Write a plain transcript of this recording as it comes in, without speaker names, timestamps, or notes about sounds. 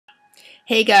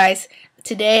Hey guys,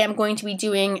 today I'm going to be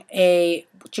doing a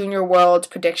Junior World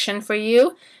prediction for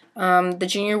you. The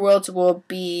Junior Worlds will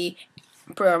be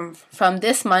from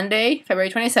this Monday, February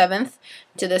 27th,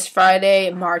 to this Friday,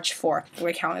 March 4th.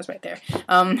 The calendar is right there.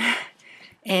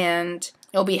 And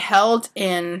it'll be held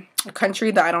in a country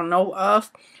that I don't know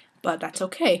of, but that's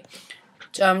okay.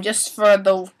 Just for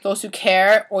those who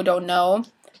care or don't know,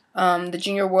 the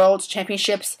Junior World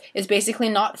Championships is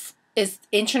basically is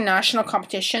international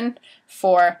competition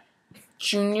for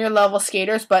junior level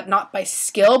skaters, but not by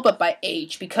skill, but by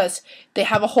age, because they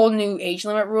have a whole new age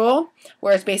limit rule,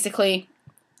 whereas basically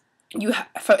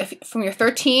from your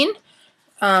 13,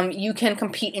 you can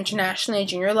compete internationally at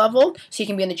junior level, so you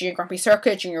can be in the Junior Grand Prix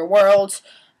circuit, Junior Worlds,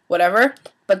 whatever.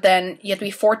 But then you have to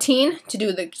be 14 to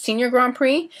do the Senior Grand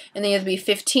Prix, and then you have to be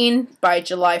 15 by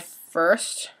July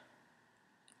 1st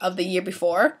of the year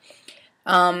before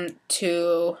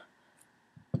to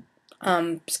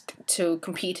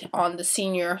compete on the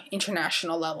senior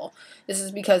international level. This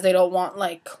is because they don't want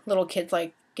like little kids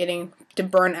like getting to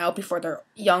burn out before they're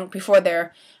young, before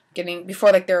they're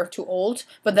too old.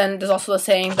 But then there's also the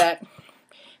saying that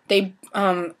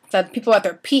that people at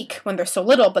their peak when they're so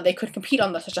little, but they could compete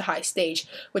on such a high stage,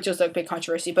 which was a big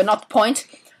controversy, but not the point.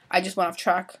 I just went off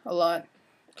track a lot.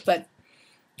 But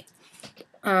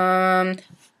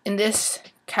in this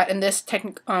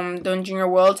the Junior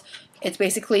World, it's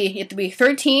basically you have to be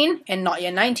 13 and not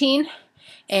yet 19,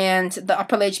 and the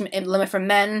upper age limit for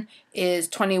men is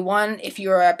 21 if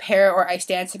you're a pair or ice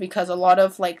dancer, because a lot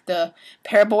of like the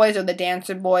pair boys or the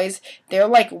dancer boys, they're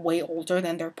like way older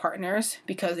than their partners,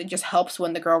 because it just helps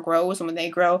when the girl grows, and when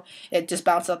they grow it just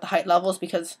balances out the height levels,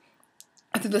 because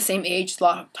after the same age it's a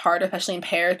lot harder, especially in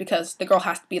pairs, because the girl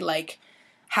has to be like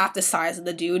half the size of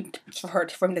the dude for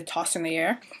him to toss in the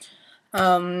air.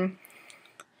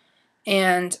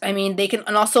 And I mean,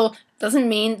 and also doesn't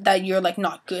mean that you're like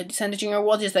not good to send to Junior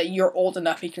World, just that you're old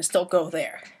enough you can still go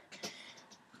there.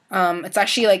 It's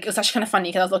actually kind of funny,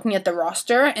 because I was looking at the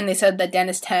roster and they said that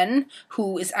Dennis Ten,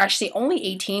 who is actually only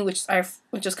 18, which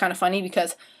is kind of funny,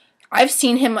 because I've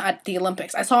seen him at the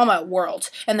Olympics. I saw him at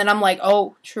Worlds, and then I'm like,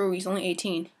 oh, true, he's only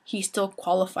 18. He still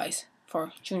qualifies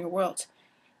for Junior Worlds.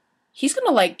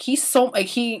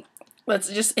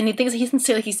 And he thinks he can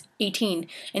say like he's 18,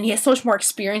 and he has so much more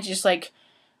experience. Just like,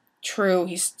 true,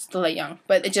 he's still that young,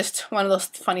 but it's just one of those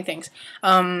funny things.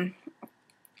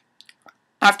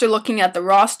 After looking at the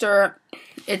roster,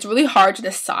 it's really hard to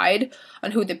decide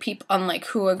on who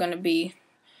are going to be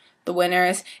the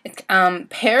winners.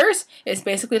 Pairs is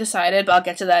basically decided, but I'll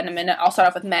get to that in a minute. I'll start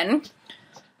off with men.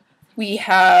 We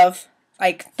have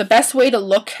the best way to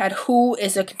look at who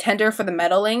is a contender for the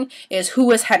medaling is who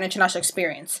has had international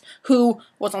experience, who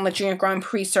was on the Junior Grand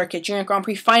Prix circuit, Junior Grand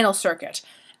Prix final circuit,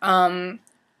 and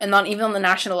not even on the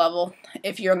national level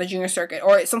if you're on the junior circuit.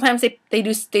 Or sometimes they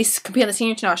compete on the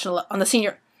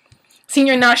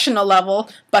senior national level,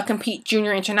 but compete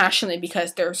junior internationally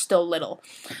because they're still little.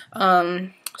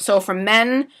 So for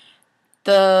men,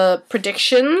 the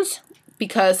predictions,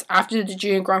 because after the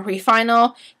Junior Grand Prix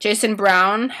final, Jason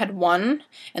Brown had won,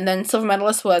 and then silver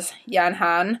medalist was Jan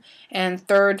Han, and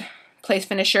third place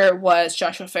finisher was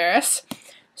Joshua Ferris.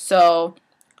 So,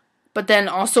 but then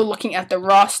also looking at the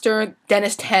roster,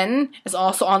 Dennis Ten is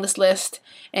also on this list,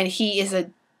 and he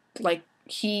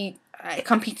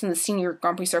competes in the Senior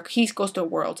Grand Prix circuit. He goes to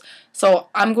Worlds. So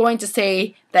I'm going to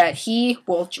say that he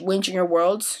will win Junior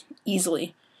Worlds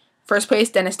easily. First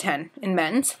place, Dennis Ten in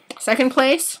men's. Second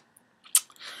place,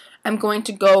 I'm going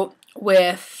to go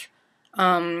with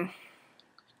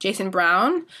Jason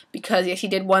Brown, because yes, he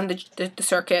did win the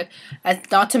circuit.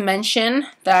 Not to mention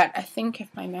that, I think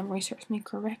if my memory serves me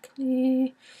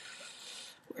correctly,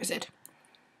 where is it?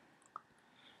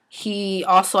 He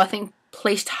also, I think,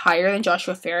 placed higher than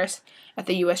Joshua Ferris at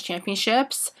the U.S.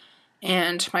 Championships,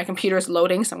 and my computer is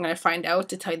loading, so I'm going to find out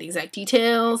to tell you the exact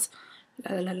details.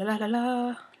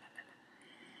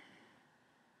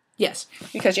 Yes,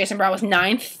 because Jason Brown was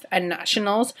 9th at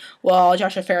nationals, while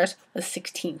Joshua Ferris was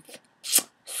 16th.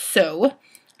 So,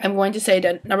 I'm going to say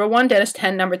that number 1, Dennis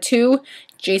Ten, number 2,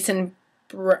 Jason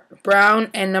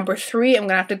Brown, and number 3, I'm going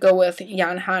to have to go with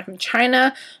Jan Han from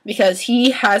China, because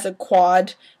he has a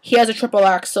quad, he has a triple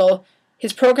axel,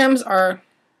 his programs are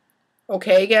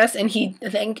okay, I guess, and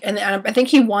I think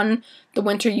he won the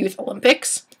Winter Youth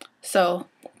Olympics, so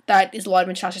that is a lot of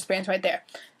international experience right there.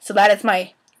 So that is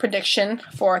my prediction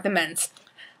for the men's.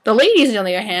 The ladies, on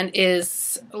the other hand,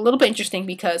 is a little bit interesting,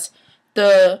 because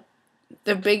the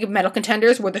big medal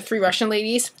contenders were the 3 Russian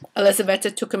ladies, Elizaveta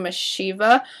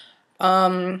Tukhimasheva,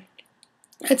 Etelina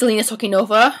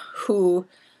Sokinova, who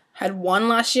had won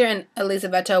last year, and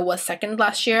Elizaveta was second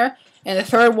last year, And the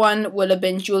third one would have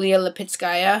been Julia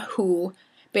Lipitskaya, who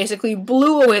basically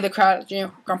blew away the crowd at the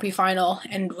Junior Grand Prix final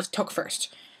and took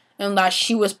first. And that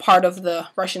she was part of the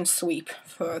Russian sweep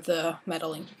for the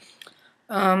medaling.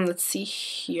 Let's see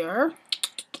here.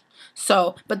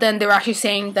 So, but then they were actually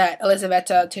saying that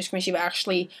Elizaveta Tereshkova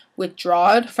actually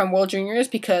withdrawed from World Juniors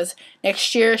because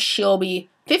next year she'll be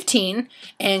 15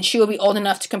 and she will be old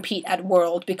enough to compete at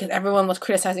World, because everyone was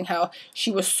criticizing how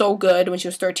she was so good when she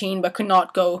was 13 but could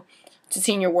not go to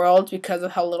Senior World because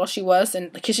of how little she was,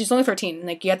 and because she's only 13,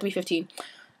 like, you have to be 15.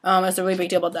 It's a really big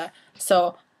deal about that.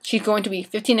 So she's going to be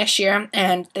 15 next year,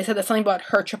 and they said that something about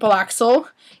her triple axel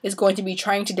is going to be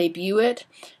trying to debut it,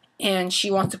 and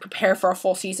she wants to prepare for a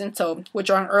full season. So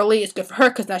withdrawing early is good for her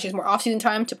because now she has more off-season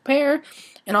time to prepare,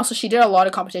 and also she did a lot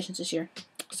of competitions this year.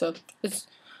 So it's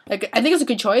like, I think it's a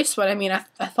good choice, but I mean,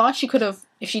 I thought she could have,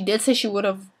 if she did say she would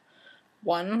have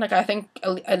won. Like, I think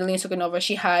Adelina Sokunova,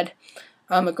 she had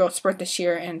a growth spurt this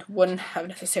year and wouldn't have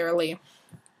necessarily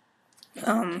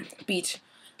beat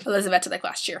Elizaveta like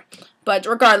last year. But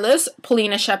regardless,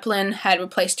 Polina Sheplin had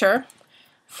replaced her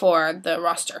for the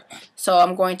roster. So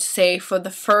I'm going to say for the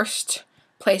first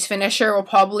place finisher will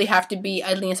probably have to be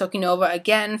Adelina Sokunova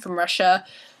again from Russia,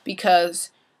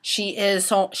 because she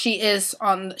was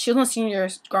on the Senior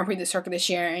Grand Prix circuit this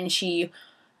year, and she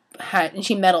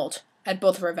medaled at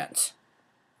both of her events.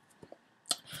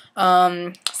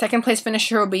 Second place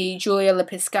finisher will be Julia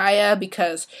Lipitskaya,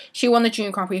 because she won the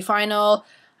Junior Grand Prix final.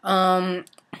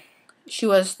 She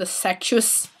was the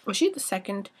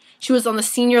second? She was on the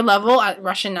senior level at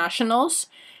Russian Nationals,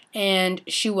 and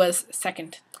she was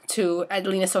second to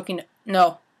Alina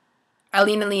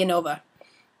Leonova.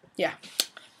 Yeah,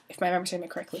 if my memory's saying it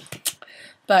correctly.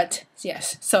 But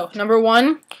yes, so number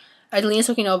 1, Adelina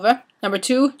Sokunova. Number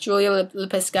 2, Julia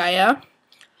Lipitskaya.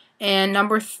 And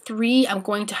number 3, I'm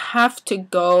going to have to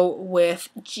go with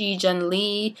Ji-Jun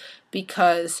Lee,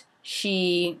 because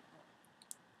she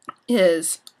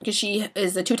is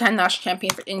the 2-time national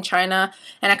champion in China,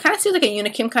 and it kind of seems like a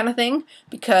Unikim kind of thing,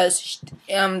 because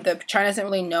China isn't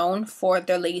really known for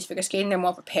their ladies figure skating; they're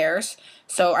more for pairs.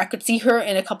 So I could see her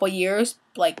in a couple years,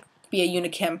 like, be a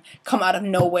Unikim, come out of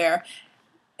nowhere,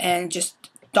 and just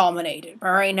dominate it.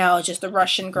 But right now, it's just the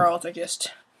Russian girls are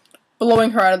just blowing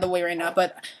her out of the way right now.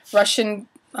 But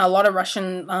a lot of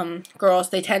Russian girls,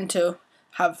 they tend to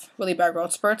have really bad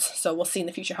growth spurts. So we'll see in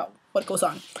the future what goes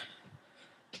on.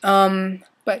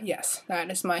 But yes, that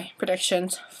is my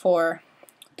predictions for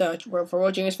the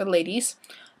World Juniors for the ladies.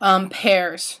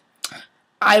 Pairs.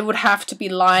 I would have to be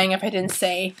lying if I didn't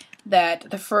say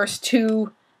that the first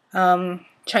 2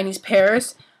 Chinese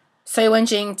pairs, Cui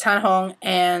Wenjing, Tan Hong,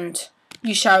 and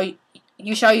Yu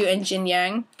Xiaoyu and Jin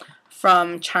Yang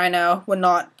from China would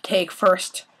not take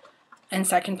first and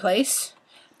second place.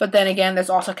 But then again, there's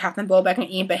also Catherine Bobeck and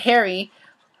Ian Beharry,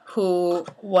 who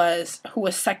was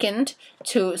second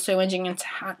to Cui Wenjing and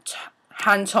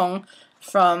Han Tong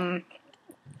from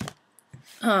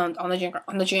on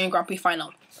the Junior Grand Prix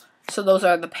final. So those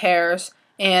are the pairs.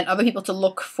 And other people to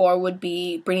look for would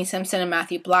be Brittany Simpson and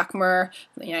Matthew Blackmer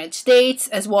from the United States,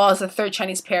 as well as the third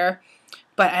Chinese pair.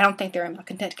 But I don't think they're in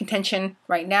contention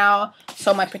right now.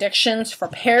 So my predictions for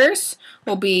pairs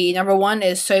will be, number 1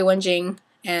 is Cui Wenjing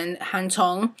and Han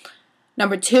Tong.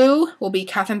 Number 2 will be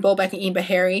Catherine Bobeck and Ian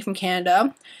Beharry from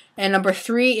Canada. And number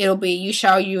 3, it'll be Yu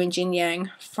Xiaoyu and Jin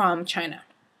Yang from China.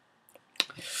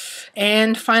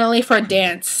 And finally, for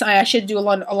dance, I should do a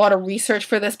lot of research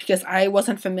for this, because I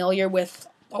wasn't familiar with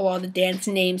a lot of the dance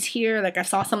names here. Like, I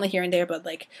saw something here and there, but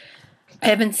like, I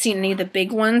haven't seen any of the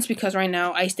big ones, because right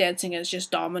now ice dancing is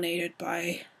just dominated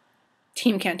by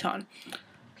Team Canton.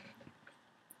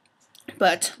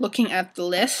 But looking at the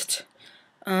list,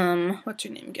 what's her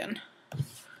name again?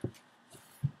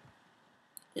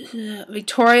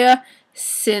 Victoria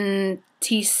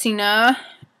Sintisina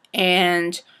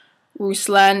and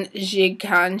Ruslan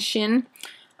Zhiganshin.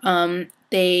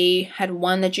 They had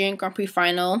won the Junior Grand Prix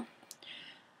final,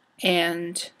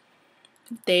 and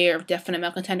they are definite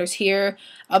medal contenders here.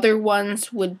 Other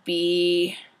ones would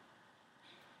be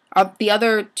the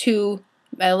other 2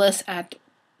 medalists at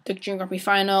the Junior Grand Prix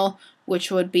final,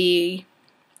 which would be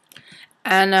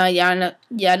Anna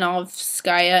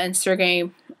Yanovskaya and Sergei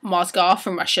Mozgov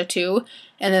from Russia too.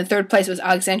 And then third place was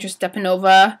Alexandra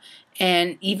Stepanova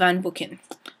and Ivan Bukin.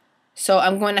 So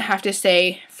I'm going to have to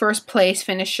say first place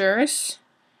finishers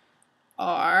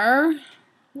are...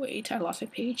 Wait, I lost my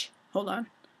page. Hold on.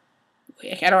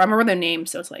 Wait, I don't remember their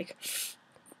names, so it's like...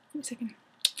 Wait a second.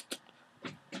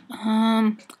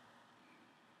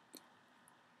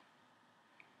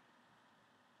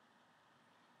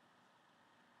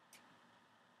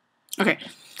 Okay,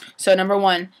 so number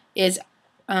 1 is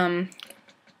I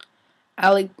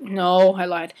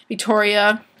lied.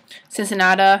 Victoria,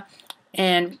 Cincinnati,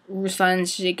 and Ruslan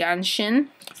Ziganshin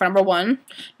for number 1.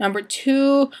 Number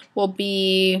 2 will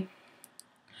be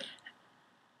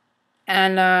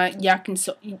Anna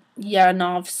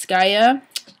Yanovskaya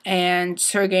and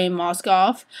Sergei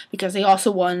Mozgov, because they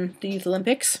also won the Youth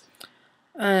Olympics.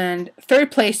 And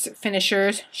third place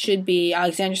finishers should be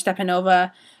Alexandra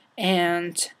Stepanova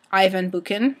and Ivan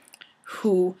Bukin,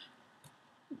 who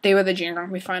they were the junior Grand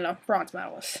Prix final bronze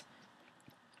medalists.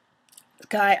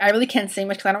 Guy, I really can't say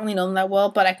much because I don't really know them that well,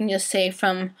 but I can just say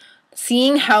from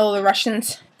seeing how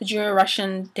the junior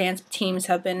Russian dance teams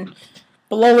have been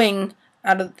blowing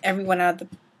everyone out of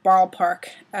the ballpark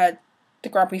at the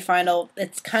Grand Prix final,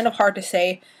 it's kind of hard to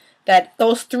say that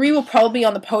those 3 will probably be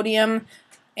on the podium,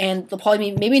 and they'll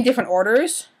probably be maybe in different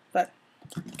orders, but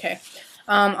okay.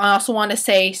 I also want to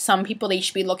say some people that you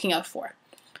should be looking out for.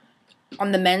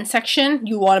 On the men's section,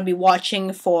 you want to be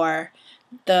watching for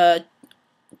the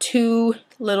 2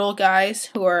 little guys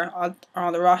who are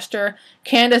on the roster,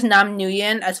 Canada's Nam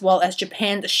Nguyen as well as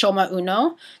Japan's Shoma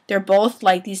Uno. They're both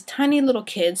like these tiny little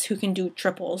kids who can do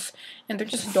triples, and they're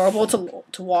just adorable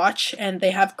to watch, and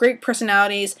they have great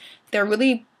personalities. They're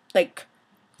really, like,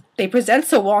 they present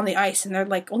so well on the ice, and they're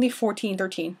like only 14,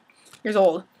 13 years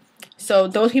old. So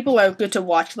those people are good to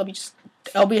watch.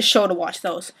 It'll be a show to watch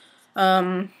those.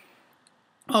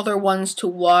 Other ones to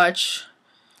watch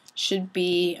should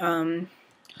be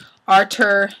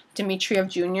Artur Dmitriev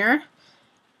Jr.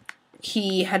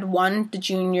 He had won the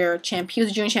junior champ. He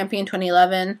was a junior champion in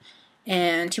 2011,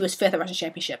 and he was 5th at Russian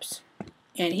Championships.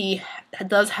 And he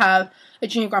does have a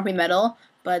junior Grand Prix medal,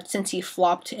 but since he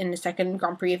flopped in the second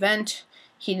Grand Prix event,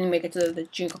 he didn't make it to the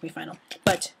junior Grand Prix final.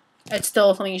 But it's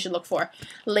still something you should look for.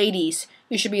 Ladies,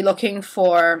 you should be looking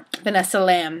for Vanessa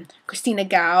Lam, Christina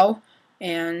Gao,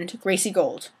 and Gracie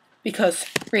Gold, because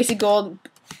Gracie Gold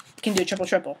can do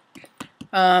triple.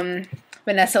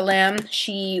 Vanessa Lam,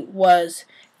 she was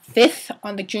 5th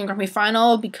on the junior Grand Prix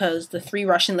final because the 3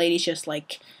 Russian ladies just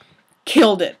like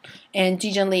killed it, and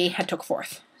Jijun Lee had took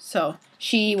 4th, so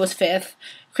she was 5th.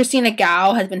 Christina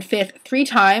Gao has been 5th 3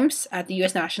 times at the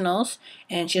U.S. Nationals,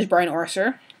 and she has Brian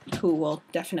Orser, who will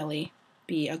definitely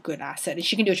be a good asset, and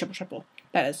she can do a triple.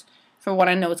 That is, from what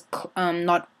I know, it's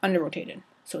not under-rotated.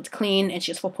 So it's clean, and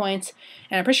she has 4 points.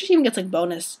 And I'm pretty sure she even gets like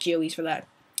bonus GOEs for that.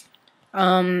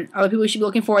 Other people you should be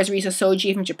looking for is Risa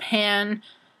Soji from Japan.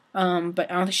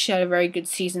 But I don't think she had a very good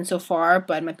season so far,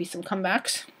 but it might be some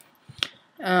comebacks.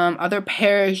 Other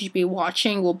pairs you should be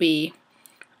watching will be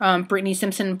Brittany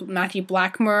Simpson, Matthew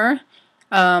Blackmer,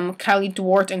 Kylie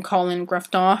Dwart, and Colin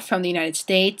Grafton from the United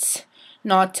States.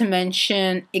 Not to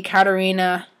mention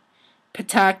Ekaterina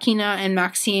Petakina and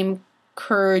Maxim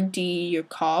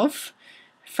Kurdyukov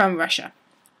from Russia.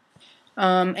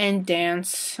 And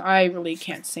dance, I really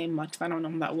can't say much. I don't know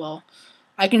them that well.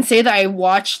 I can say that I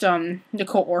watched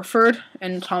Nicole Orford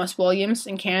and Thomas Williams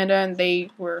in Canada, and they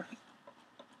were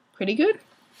pretty good.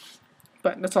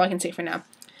 But that's all I can say for now.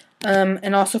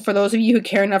 And also for those of you who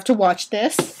care enough to watch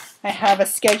this, I have a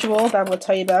schedule that I will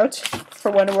tell you about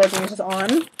for when the World Games is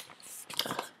on.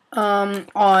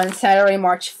 On Saturday,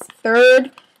 March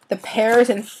 3rd, the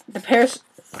pairs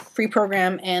free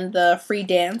program and the free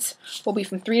dance will be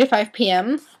from 3 to 5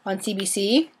 p.m. on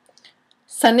CBC.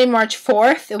 Sunday, March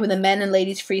 4th, it will be the men and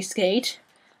ladies free skate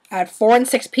at 4 and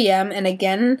 6 p.m. and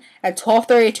again at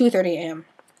 12:30 to 2:30 a.m.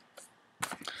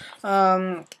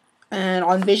 And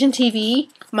on Vision TV,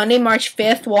 Monday, March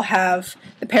 5th, we'll have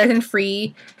the pairs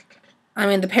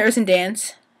and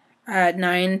dance at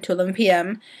 9 to 11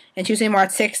 p.m. And Tuesday, March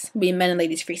 6th, will be men and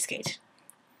ladies free skate.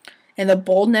 And the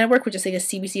Bold Network, which is like a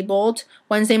CBC Bold,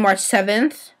 Wednesday, March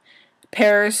 7th,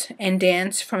 pairs and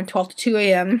dance from 12 to 2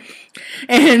 a.m.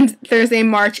 And Thursday,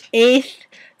 March 8th,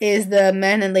 is the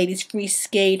men and ladies free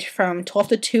skate from 12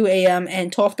 to 2 a.m.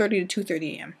 and 12:30 to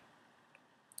 2:30 a.m.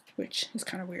 Which is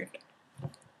kind of weird.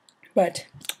 But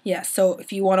yeah, so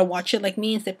if you want to watch it like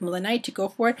me and sleep in the night to go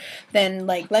for it, then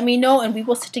like let me know and we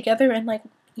will sit together and like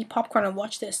eat popcorn and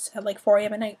watch this at like 4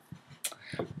 a.m. at night.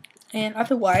 And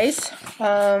otherwise,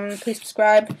 please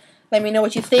subscribe. Let me know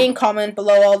what you think. Comment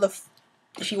below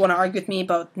if you want to argue with me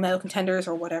about medal contenders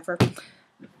or whatever.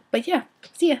 But yeah,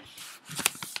 see ya.